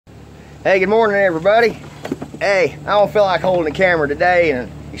Hey, good morning, everybody. Hey, I don't feel like holding the camera today,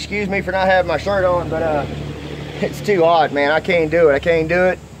 and excuse me for not having my shirt on, but it's too hot, man. I can't do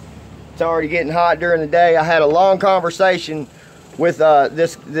it. It's already getting hot during the day. I had a long conversation with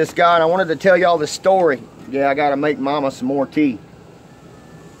this guy, and I wanted to tell y'all this story. Yeah, I gotta make mama some more tea.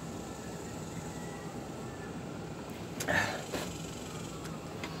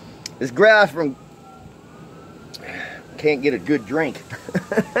 This guy from can't get a good drink.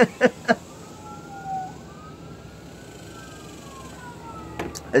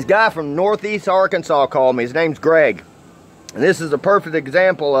 This guy from Northeast Arkansas called me. His name's Greg, and this is a perfect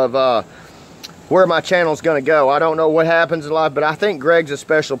example of where my channel's gonna go. I don't know what happens in life, but I think Greg's a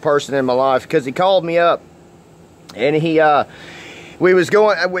special person in my life, because he called me up and we was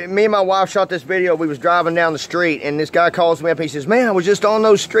going, me and my wife shot this video. We was driving down the street, and this guy calls me up and he says, man, I was just on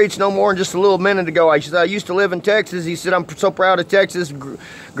those streets no more than just a little minute ago. He said, I used to live in Texas. He said, I'm so proud of Texas.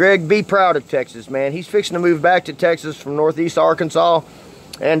 Greg, be proud of Texas, man. He's fixing to move back to Texas from Northeast Arkansas,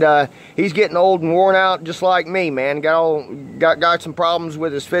 and he's getting old and worn out just like me, man. Got some problems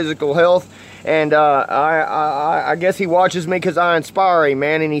with his physical health, and I guess he watches me because I inspire him,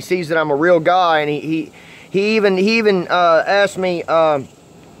 man, and he sees that I'm a real guy, and he even asked me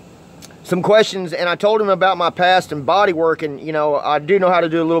some questions, and I told him about my past and body work, and you know, I do know how to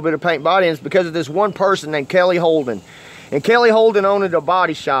do a little bit of paint body, and it's because of this one person named Kelly Holden. And Kelly Holden owned a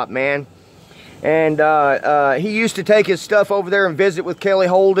body shop, man, and he used to take his stuff over there and visit with Kelly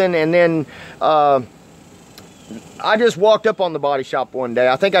Holden, and then I just walked up on the body shop one day.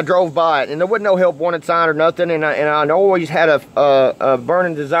 I think I drove by it, and there wasn't no help wanted sign or nothing, and I always had a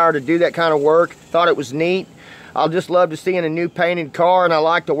burning desire to do that kind of work. Thought it was neat. I just love to see in a new painted car, and I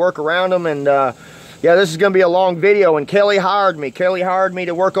like to work around them, and yeah, this is going to be a long video, and Kelly hired me. Kelly hired me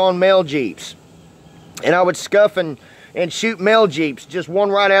to work on mail Jeeps, and I would scuff and shoot mail Jeeps, just one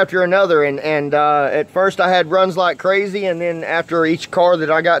right after another, and at first I had runs like crazy, and then after each car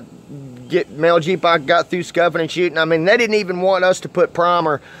that I got mail Jeep, I got through scuffing and shooting. I mean, they didn't even want us to put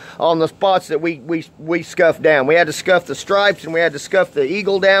primer on the spots that we scuffed down. We had to scuff the stripes, and we had to scuff the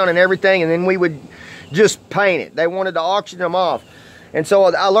eagle down and everything, and then we would just paint it. They wanted to auction them off, and so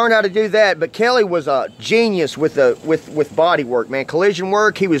I learned how to do that. But Kelly was a genius with body work, man. Collision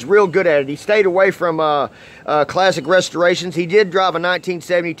work, he was real good at it. He stayed away from classic restorations. He did drive a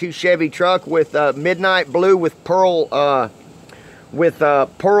 1972 Chevy truck with midnight blue with pearl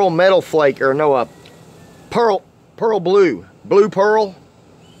metal flake, or no, pearl blue pearl.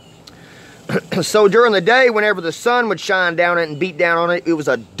 So during the day, whenever the sun would shine down it and beat down on it, it was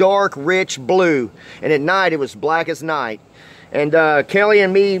a dark, rich blue, and at night it was black as night. And Kelly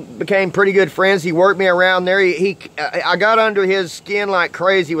and me became pretty good friends. He worked me around there. I got under his skin like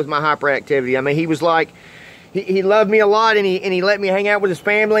crazy with my hyperactivity. I mean, he was like, he loved me a lot, and he let me hang out with his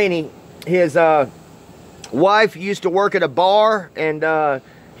family, and his wife used to work at a bar, and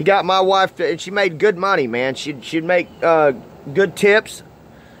he got my wife to, and she made good money, man. She'd make good tips,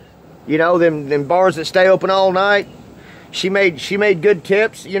 you know, them bars that stay open all night. She made good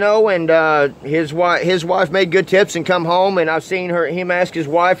tips, you know, and his wife made good tips and come home, and I've seen him ask his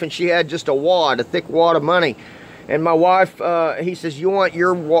wife, and she had just a thick wad of money. And my wife, he says, you want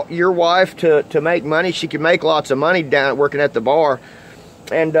your wife to make money? She can make lots of money down working at the bar.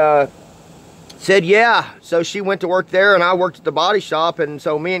 And said yeah. So she went to work there, and I worked at the body shop, and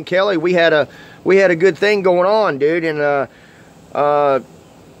so me and Kelly, we had a good thing going on, dude. And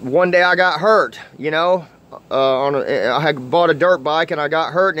one day I got hurt, you know. I had bought a dirt bike, and I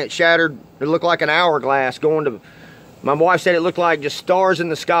got hurt, and it shattered. It looked like an hourglass going to. My wife said it looked like just stars in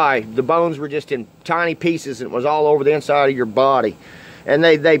the sky. The bones were just in tiny pieces, and it was all over the inside of your body. And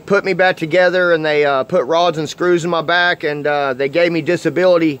they put me back together, and they put rods and screws in my back, and they gave me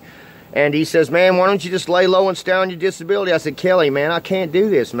disability. And he says, man, why don't you just lay low and stay on your disability? I said, Kelly, man, I can't do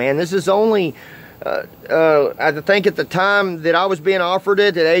this, man. This is only, I think at the time that I was being offered it,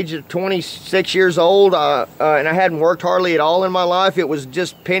 at the age of 26 years old, and I hadn't worked hardly at all in my life. It was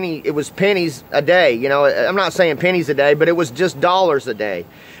just pennies a day. You know, I'm not saying pennies a day, but it was just dollars a day.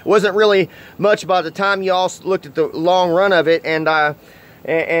 It wasn't really much by the time you all looked at the long run of it. And I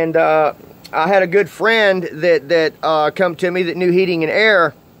had a good friend that come to me that knew heating and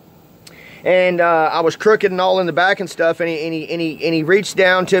air. And I was crooked and all in the back and stuff, and he reached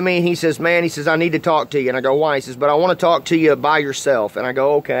down to me, and he says, man, he says, I need to talk to you. And I go, why? He says, but I want to talk to you by yourself. And I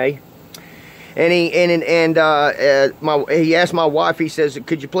go, okay. And he asked my wife, he says,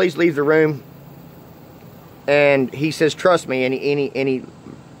 could you please leave the room? And he says, trust me. And he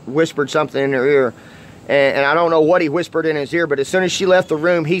whispered something in her ear. And I don't know what he whispered in his ear, but as soon as she left the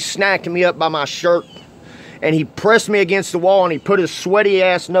room, he snagged me up by my shirt and he pressed me against the wall, and he put his sweaty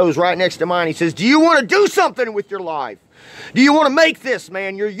ass nose right next to mine. He says, do you want to do something with your life? Do you want to make this,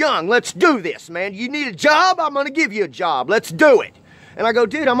 man? You're young. Let's do this, man. You need a job? I'm going to give you a job. Let's do it. And I go,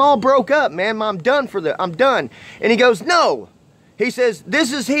 dude, I'm all broke up, man. I'm done. I'm done. And he goes, no. He says,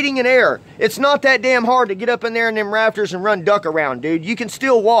 this is heating and air. It's not that damn hard to get up in there in them rafters and run duck around, dude. You can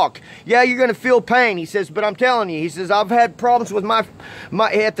still walk. Yeah, you're going to feel pain. He says, but I'm telling you, he says, I've had problems with my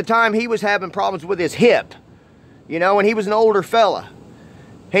at the time he was having problems with his hip, you know, and he was an older fella.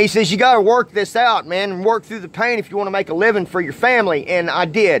 He says, you got to work this out, man, and work through the pain if you want to make a living for your family. And I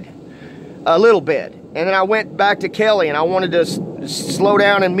did a little bit. And then I went back to Kelly, and I wanted to slow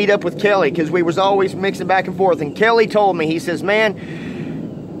down and meet up with Kelly because we was always mixing back and forth. And Kelly told me, he says,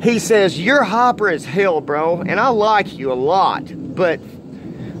 man, he says, you're hopper as hell, bro, and I like you a lot. But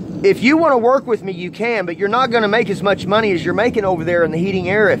if you want to work with me, you can, but you're not going to make as much money as you're making over there in the heating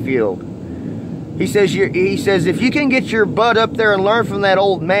area field. He says, if you can get your butt up there and learn from that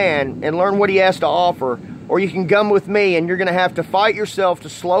old man and learn what he has to offer, or you can come with me and you're going to have to fight yourself to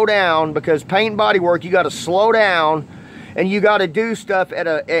slow down, because paint and body work, you got to slow down and you got to do stuff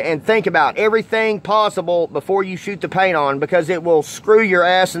and think about everything possible before you shoot the paint on, because it will screw your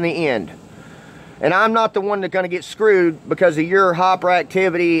ass in the end. And I'm not the one that's going to get screwed because of your hopper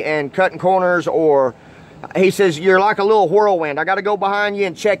activity and cutting corners, or he says, you're like a little whirlwind. I got to go behind you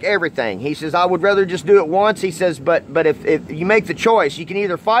and check everything. He says, I would rather just do it once. He says, but if you make the choice, you can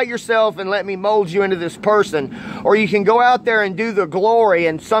either fight yourself and let me mold you into this person, or you can go out there and do the glory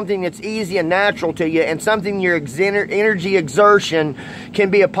and something that's easy and natural to you, and something your energy exertion can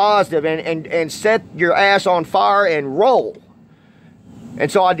be a positive, and set your ass on fire and roll.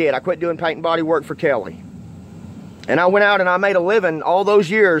 And so I did. I quit doing paint and body work for Kelly. And I went out and I made a living all those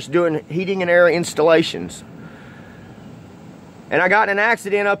years doing heating and air installations. And I got in an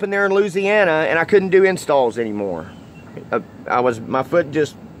accident up in there in Louisiana, and I couldn't do installs anymore. My foot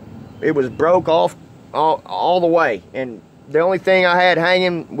just, it was broke off all the way. And the only thing I had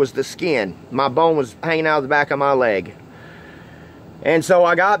hanging was the skin. My bone was hanging out of the back of my leg. And so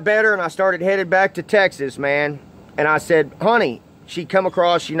I got better, and I started headed back to Texas, man. And I said, honey, she come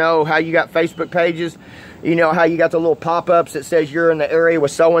across, you know, how you got Facebook pages, you know, how you got the little pop-ups that says you're in the area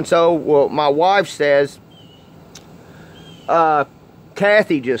with so-and-so. Well, my wife says,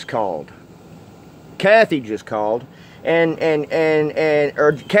 Kathy just called. Kathy just called.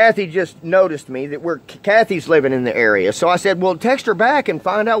 Or Kathy just noticed me that Kathy's living in the area. So I said, well, text her back and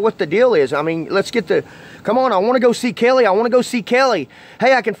find out what the deal is. I mean, let's get come on, I want to go see Kelly. I want to go see Kelly.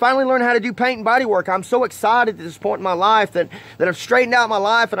 Hey, I can finally learn how to do paint and body work. I'm so excited at this point in my life that I've straightened out my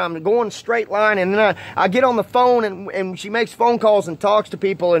life, and I'm going straight line. And then I get on the phone, and she makes phone calls and talks to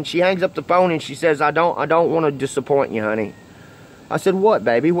people, and she hangs up the phone, and she says, I don't want to disappoint you, honey. I said, what,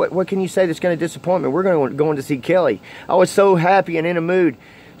 baby? What can you say that's going to disappoint me? We're going to see Kelly. I was so happy and in a mood.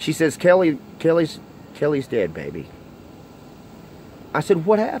 She says, Kelly's dead, baby. I said,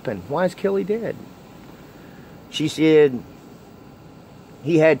 what happened? Why is Kelly dead? She said,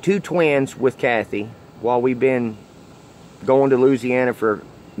 he had 2 twins with Kathy while we've been going to Louisiana for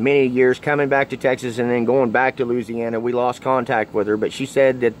many years, coming back to Texas and then going back to Louisiana. We lost contact with her, but she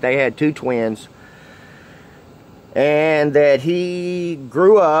said that they had 2 twins. And that he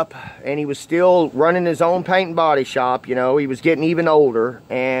grew up and he was still running his own paint and body shop. You know, he was getting even older,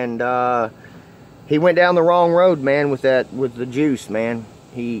 and he went down the wrong road, man, with the juice, man.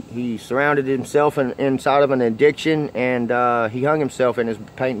 He surrounded himself inside of an addiction, and he hung himself in his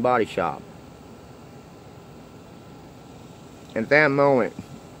paint and body shop. At that moment,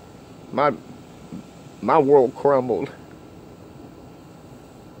 my world crumbled.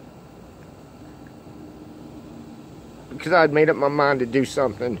 Because I'd made up my mind to do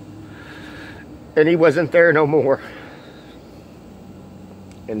something, and he wasn't there no more.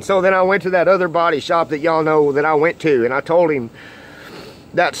 And so then I went to that other body shop that y'all know that I went to, and I told him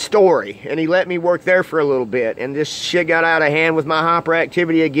that story, and he let me work there for a little bit. And this shit got out of hand with my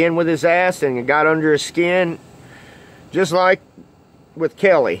hyperactivity again with his ass, and it got under his skin, just like with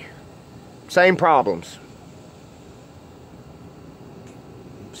Kelly. Same problems.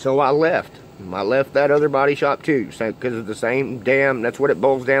 So I left. I left that other body shop too, because of the same damn, that's what it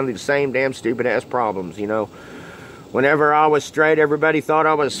boils down to, the same damn stupid ass problems, you know. Whenever I was straight, everybody thought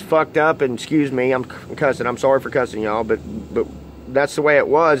I was fucked up, and excuse me, I'm cussing, I'm sorry for cussing y'all, but that's the way it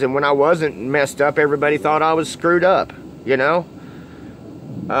was. And when I wasn't messed up, everybody thought I was screwed up, you know.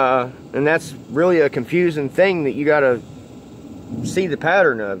 And that's really a confusing thing that you gotta see the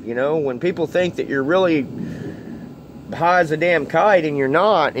pattern of, you know. When people think that you're really high as a damn kite and you're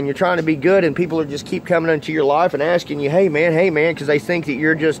not, and you're trying to be good, and people are just keep coming into your life and asking you, hey man, because they think that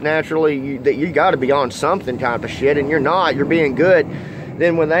you're just naturally, that you got to be on something type of shit, and you're not, you're being good.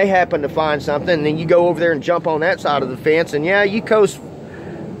 Then when they happen to find something, then you go over there and jump on that side of the fence, and yeah, you coast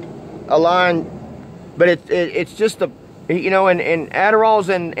a line, but it's just the, you know, and Adderall's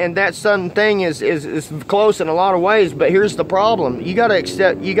and that sudden thing is close in a lot of ways, but here's the problem. You got to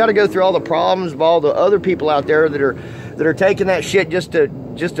accept, you got to go through all the problems of all the other people out there that are taking that shit just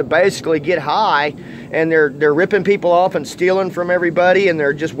to basically get high, and they're ripping people off and stealing from everybody, and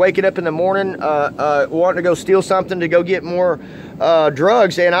they're just waking up in the morning wanting to go steal something to go get more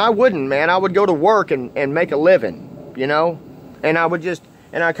drugs. And I wouldn't, man. I would go to work and make a living, you know, and I would just,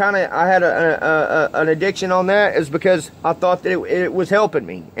 and I had an addiction on that, is because I thought that it was helping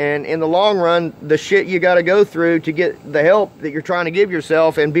me. And in the long run, the shit you got to go through to get the help that you're trying to give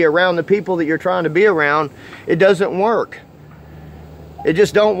yourself and be around the people that you're trying to be around, it doesn't work. It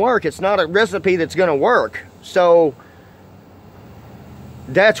just don't work. It's not a recipe that's going to work. So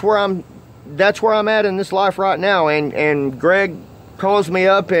that's where I'm at in this life right now. And Greg calls me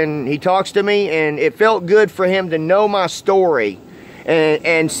up and he talks to me, and it felt good for him to know my story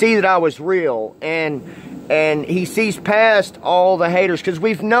and see that I was real, and he sees past all the haters, because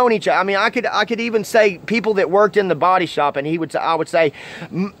we've known each other. I mean, I could even say people that worked in the body shop, and I would say,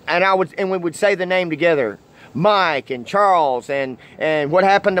 and we would say the name together, Mike and Charles, and what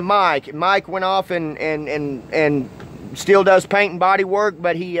happened to Mike. Mike went off and still does paint and body work,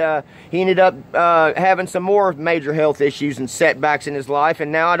 but he ended up having some more major health issues and setbacks in his life, and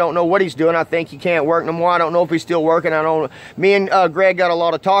now I don't know what he's doing. I think he can't work no more. I don't know if he's still working. I don't. Me and Greg got a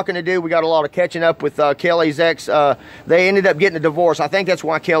lot of talking to do. We got a lot of catching up with Kelly's ex. They ended up getting a divorce. I think that's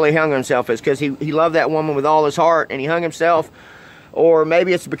why Kelly hung himself, is because he loved that woman with all his heart, and he hung himself. Or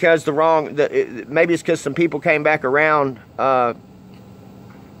maybe it's because maybe it's because some people came back around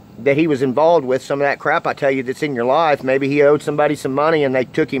that he was involved with, some of that crap I tell you that's in your life. Maybe he owed somebody some money and they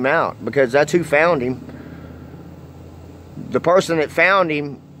took him out, because that's who found him. The person that found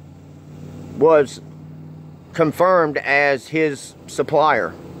him was confirmed as his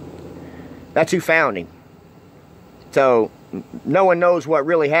supplier. That's who found him. So no one knows what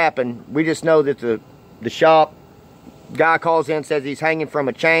really happened. We just know that the shop guy calls in, says he's hanging from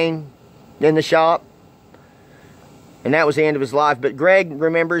a chain in the shop. And that was the end of his life. But Greg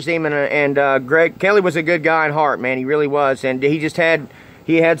remembers him, and Kelly was a good guy in heart, man. He really was. And he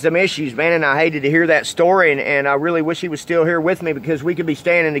had some issues, man, and I hated to hear that story, and I really wish he was still here with me, because we could be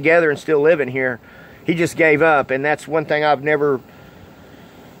standing together and still living here. He just gave up, and that's one thing I've never...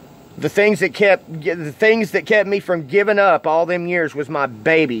 The things that kept me from giving up all them years was my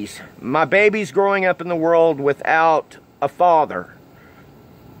babies. My babies growing up in the world without a father,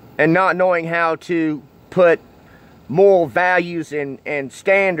 and not knowing how to put moral values and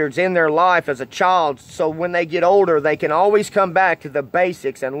standards in their life as a child, so when they get older they can always come back to the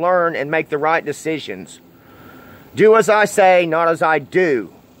basics and learn and make the right decisions. Do as I say, not as I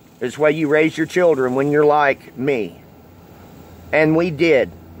do, is the way you raise your children when you're like me. And we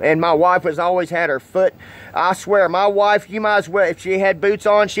did. And my wife has always had her foot. I swear, my wife, you might as well, if she had boots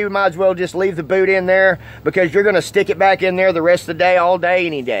on, she might as well just leave the boot in there, because you're going to stick it back in there the rest of the day, all day,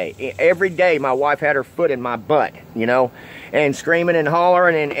 any day. Every day, my wife had her foot in my butt, you know, and screaming and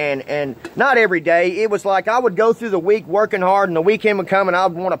hollering, and not every day. It was like I would go through the week working hard, and the weekend would come, and I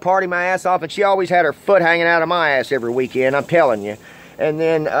would want to party my ass off, and she always had her foot hanging out of my ass every weekend, I'm telling you. And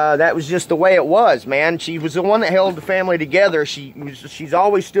then that was just the way it was, man. She was the one that held the family together. She's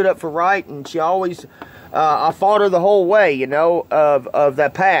always stood up for right, and she always... I fought her the whole way, you know, of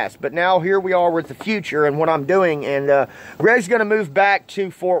that past. But now here we are with the future and what I'm doing. And Greg's going to move back to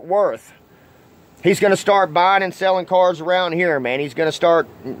Fort Worth. He's going to start buying and selling cars around here, man. He's going to start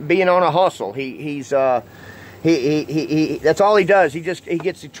being on a hustle. He's that's all he does. He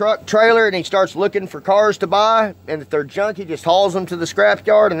gets a truck trailer and he starts looking for cars to buy. And if they're junk, he just hauls them to the scrap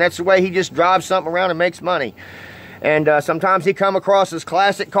yard. And that's the way he just drives something around and makes money. And sometimes he come across his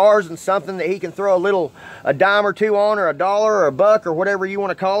classic cars and something that he can throw a dime or two on, or a dollar or a buck or whatever you want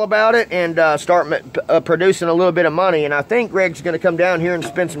to call about it, and start producing a little bit of money. And I think Greg's going to come down here and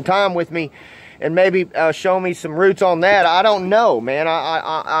spend some time with me and maybe show me some roots on that. I don't know, man.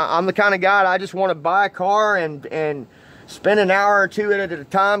 I'm the kind of guy that I just want to buy a car and spend an hour or two at a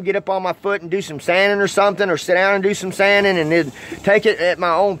time, get up on my foot and do some sanding or something, or sit down and do some sanding, and then take it at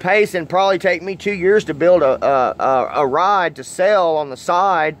my own pace, and probably take me 2 years to build a ride to sell on the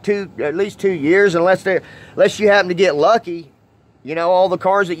side. At least 2 years, unless you happen to get lucky You know, all the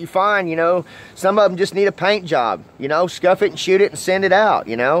cars that you find, you know, some of them just need a paint job. You know, scuff it and shoot it and send it out.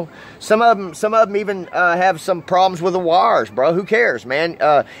 You know, some of them even have some problems with the wires, bro. Who cares, man?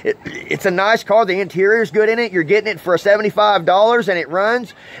 It's a nice car. The interior's good in it. You're getting it for $75 and it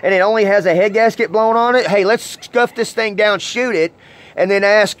runs, and it only has a head gasket blown on it. Hey, let's scuff this thing down, shoot it, and then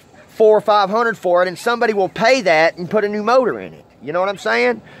ask $400 or $500 for it, and somebody will pay that and put a new motor in it. You know what I'm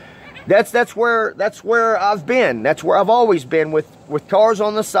saying? That's where I've been. That's where I've always been with cars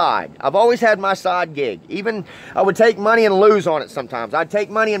on the side. I've always had my side gig. Even I would take money and lose on it sometimes. I'd take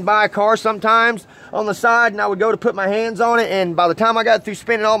money and buy a car sometimes on the side, and I would go to put my hands on it, and by the time I got through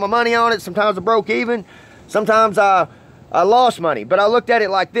spending all my money on it, sometimes I broke even. Sometimes I lost money. But I looked at it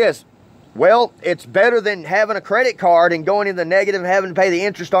like this. Well, it's better than having a credit card and going in the negative and having to pay the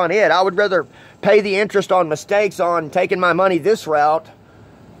interest on it. I would rather pay the interest on mistakes on taking my money this route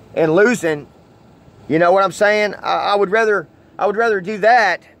and losing. You know what I'm saying? I would rather do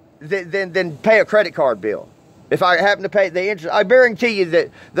that than pay a credit card bill. If I happen to pay the interest, I guarantee you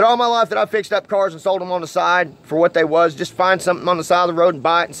that all my life that I fixed up cars and sold them on the side for what they was, just find something on the side of the road and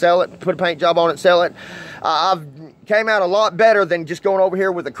buy it and sell it, put a paint job on it and sell it. I've came out a lot better than just going over here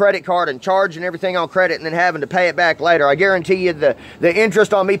with a credit card and charging everything on credit and then having to pay it back later. I guarantee you the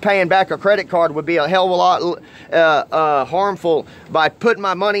interest on me paying back a credit card would be a hell of a lot harmful by putting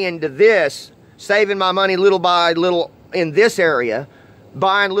my money into this, saving my money little by little in this area,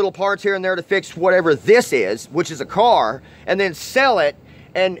 buying little parts here and there to fix whatever this is, which is a car, and then sell it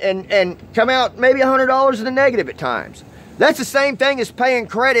and come out maybe $100 in the negative at times. That's the same thing as paying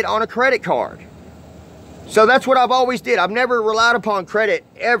credit on a credit card. So that's what I've always did. I've never relied upon credit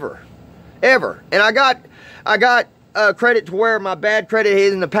ever. And I got credit to where my bad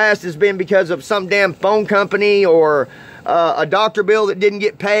credit in the past has been because of some damn phone company or a doctor bill that didn't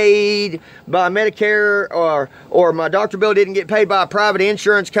get paid by Medicare, or my doctor bill didn't get paid by a private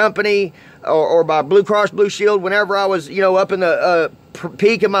insurance company, or by Blue Cross Blue Shield whenever I was, you know, up in the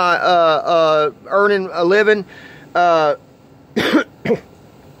peak of my earning a living.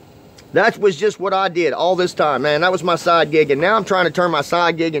 That was just what I did all this time, man. That was my side gig, and now I'm trying to turn my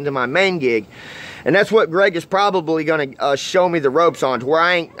side gig into my main gig. And that's what Greg is probably going to show me the ropes on, to where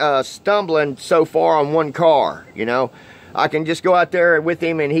I ain't stumbling so far on one car, you know. I can just go out there with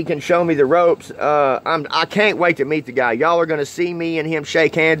him, and he can show me the ropes. I can't wait to meet the guy. Y'all are going to see me and him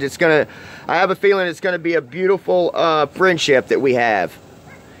shake hands. I have a feeling it's going to be a beautiful friendship that we have.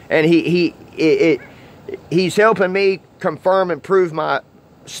 And he's helping me confirm and prove my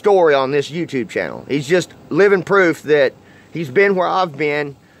story on this YouTube channel. He's just living proof that he's been where I've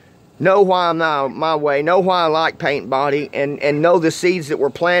been, know why I'm now my way, know why I like paint and body, and know the seeds that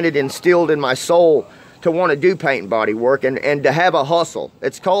were planted and instilled in my soul to want to do paint and body work and to have a hustle.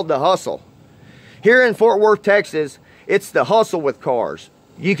 It's called the hustle. Here in Fort Worth, Texas, it's the hustle with cars.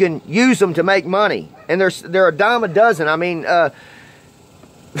 You can use them to make money, and they're a dime a dozen. I mean, I've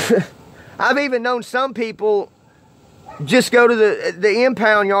even known some people just go to the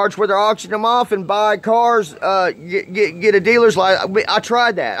impound yards where they're auctioning them off and buy cars, get a dealer's license. I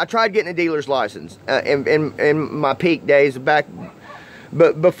tried that. I tried getting a dealer's license in my peak days back,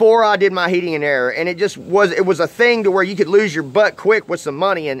 but before I did my heating and air, and it was a thing to where you could lose your butt quick with some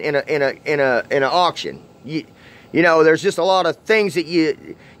money in an auction. You know, there's just a lot of things that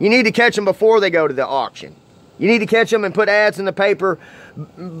you need to catch them before they go to the auction. You need to catch them and put ads in the paper.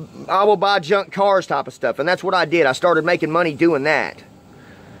 I will buy junk cars type of stuff. And that's what I did. I started making money doing that.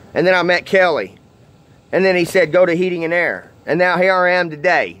 And then I met Kelly. And then he said, go to heating and air. And now here I am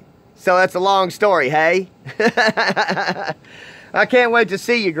today. So that's a long story, hey? I can't wait to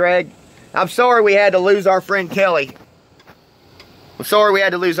see you, Greg. I'm sorry we had to lose our friend Kelly. I'm sorry we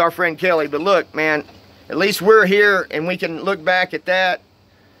had to lose our friend Kelly. But look, man, at least we're here and we can look back at that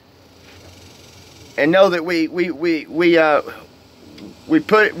and know that we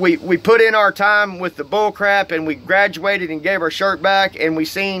put in our time with the bull crap, and we graduated and gave our shirt back, and we've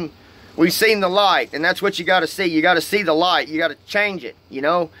seen the light. And that's what you got to see. You got to see the light. You got to change it, you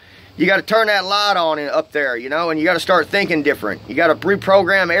know. You got to turn that light on up there, you know, and you got to start thinking different. You got to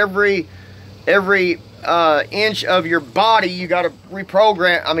reprogram every inch of your body. You got to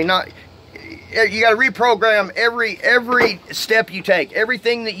reprogram. I mean, you got to reprogram every step you take,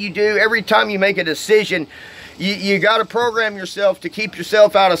 everything that you do, every time you make a decision. You got to program yourself to keep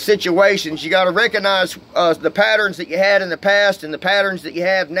yourself out of situations. You got to recognize the patterns that you had in the past and the patterns that you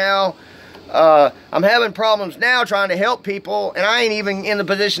have now. I'm having problems now trying to help people, and I ain't even in the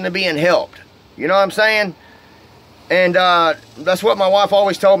position of being helped. You know what I'm saying? And that's what my wife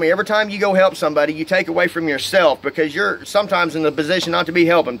always told me. Every time you go help somebody, you take away from yourself, because you're sometimes in the position not to be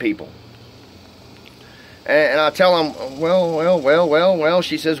helping people. And I tell him, well,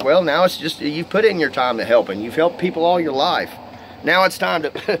 she says, well, now it's just, you've put in your time to helping. You've helped people all your life. Now it's time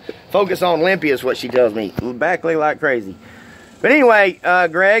to focus on Limpy, is what she tells me. Backly like crazy. But anyway,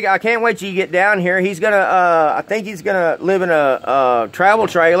 Greg, I can't wait till you get down here. He's going to, I think he's going to live in a travel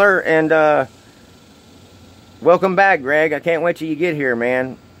trailer. And welcome back, Greg. I can't wait till you get here,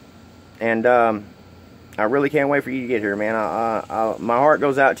 man. And I really can't wait for you to get here, man. My heart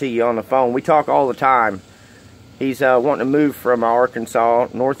goes out to you on the phone. We talk all the time. He's wanting to move from Arkansas,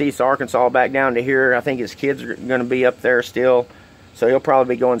 northeast Arkansas, back down to here. I think his kids are going to be up there still. So he'll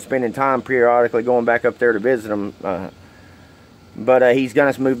probably be going, spending time periodically, going back up there to visit them. But he's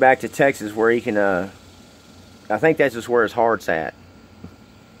going to move back to Texas where he can, I think that's just where his heart's at.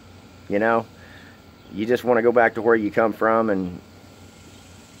 You know? You just want to go back to where you come from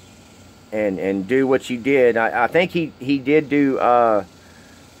and do what you did. I think he did do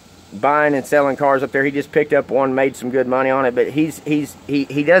buying and selling cars up there. He just picked up one, made some good money on it, but he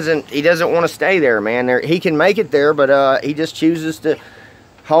doesn't want to stay there, man. He can make it there, but he just chooses to.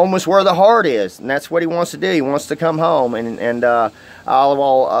 Home is where the heart is, and that's what he wants to do. He wants to come home, and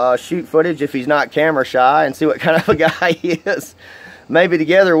I'll shoot footage if he's not camera shy and see what kind of a guy he is. Maybe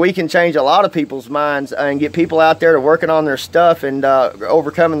together we can change a lot of people's minds and get people out there to working on their stuff and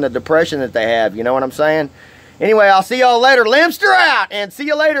overcoming the depression that they have. You know what I'm saying? Anyway, I'll see y'all later. Limster out, and see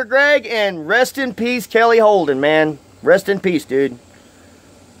you later, Greg. And rest in peace, Kelly Holden, man. Rest in peace, dude.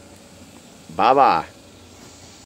 Bye-bye.